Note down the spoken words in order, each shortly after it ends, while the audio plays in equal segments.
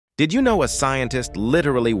Did you know a scientist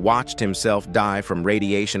literally watched himself die from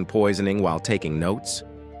radiation poisoning while taking notes?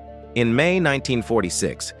 In May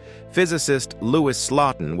 1946, physicist Louis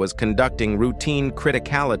Slotin was conducting routine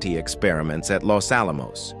criticality experiments at Los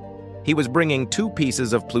Alamos. He was bringing two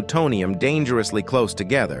pieces of plutonium dangerously close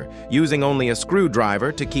together, using only a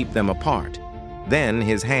screwdriver to keep them apart. Then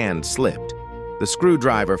his hand slipped. The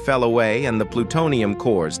screwdriver fell away and the plutonium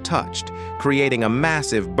cores touched, creating a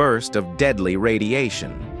massive burst of deadly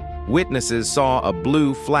radiation. Witnesses saw a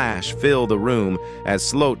blue flash fill the room as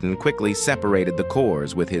Slotin quickly separated the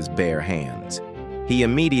cores with his bare hands. He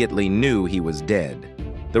immediately knew he was dead.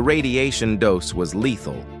 The radiation dose was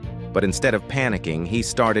lethal, but instead of panicking, he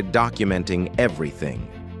started documenting everything.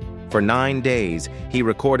 For 9 days, he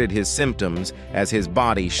recorded his symptoms as his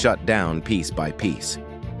body shut down piece by piece.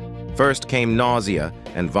 First came nausea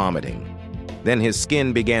and vomiting. Then his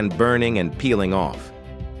skin began burning and peeling off.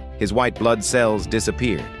 His white blood cells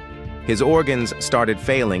disappeared. His organs started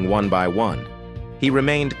failing one by one. He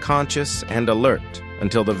remained conscious and alert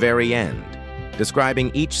until the very end, describing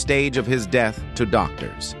each stage of his death to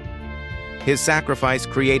doctors. His sacrifice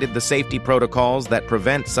created the safety protocols that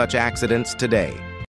prevent such accidents today.